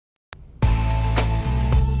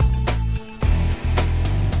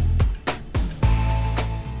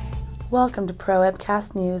Welcome to Pro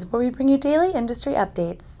Webcast News, where we bring you daily industry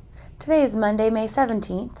updates. Today is Monday, May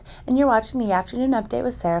 17th, and you're watching the Afternoon Update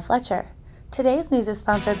with Sarah Fletcher. Today's news is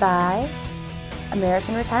sponsored by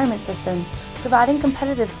American Retirement Systems, providing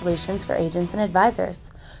competitive solutions for agents and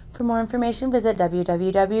advisors. For more information, visit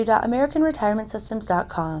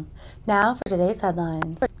www.americanretirementsystems.com. Now for today's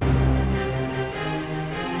headlines.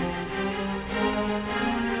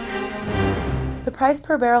 The price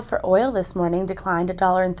per barrel for oil this morning declined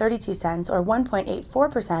 $1.32 or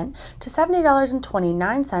 1.84% to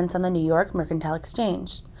 $70.29 on the New York Mercantile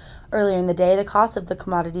Exchange. Earlier in the day, the cost of the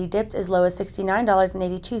commodity dipped as low as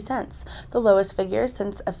 $69.82, the lowest figure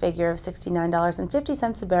since a figure of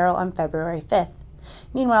 $69.50 a barrel on February 5th.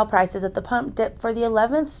 Meanwhile, prices at the pump dipped for the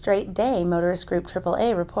 11th straight day, Motorist Group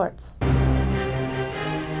AAA reports.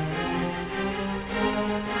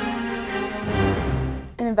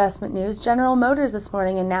 In investment news, General Motors this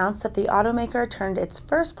morning announced that the automaker turned its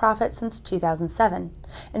first profit since 2007.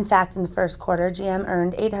 In fact, in the first quarter, GM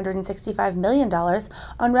earned $865 million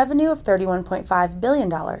on revenue of $31.5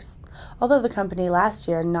 billion. Although the company last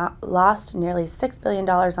year lost nearly $6 billion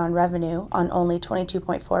on revenue on only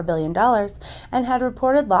 $22.4 billion and had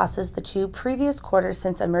reported losses the two previous quarters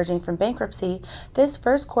since emerging from bankruptcy, this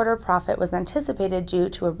first quarter profit was anticipated due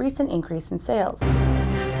to a recent increase in sales.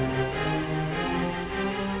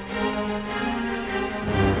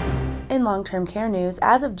 In long-term care news,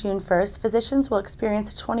 as of June 1st, physicians will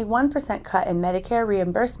experience a 21% cut in Medicare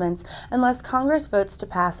reimbursements unless Congress votes to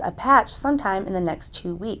pass a patch sometime in the next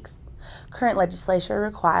 2 weeks. Current legislation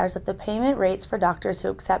requires that the payment rates for doctors who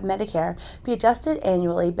accept Medicare be adjusted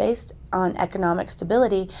annually based on economic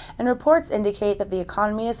stability, and reports indicate that the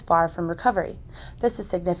economy is far from recovery. This is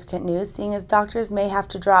significant news, seeing as doctors may have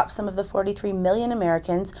to drop some of the 43 million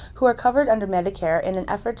Americans who are covered under Medicare in an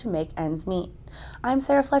effort to make ends meet. I'm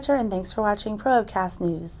Sarah Fletcher, and thanks for watching Pro Webcast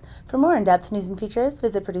News. For more in-depth news and features,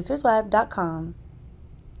 visit producersweb.com.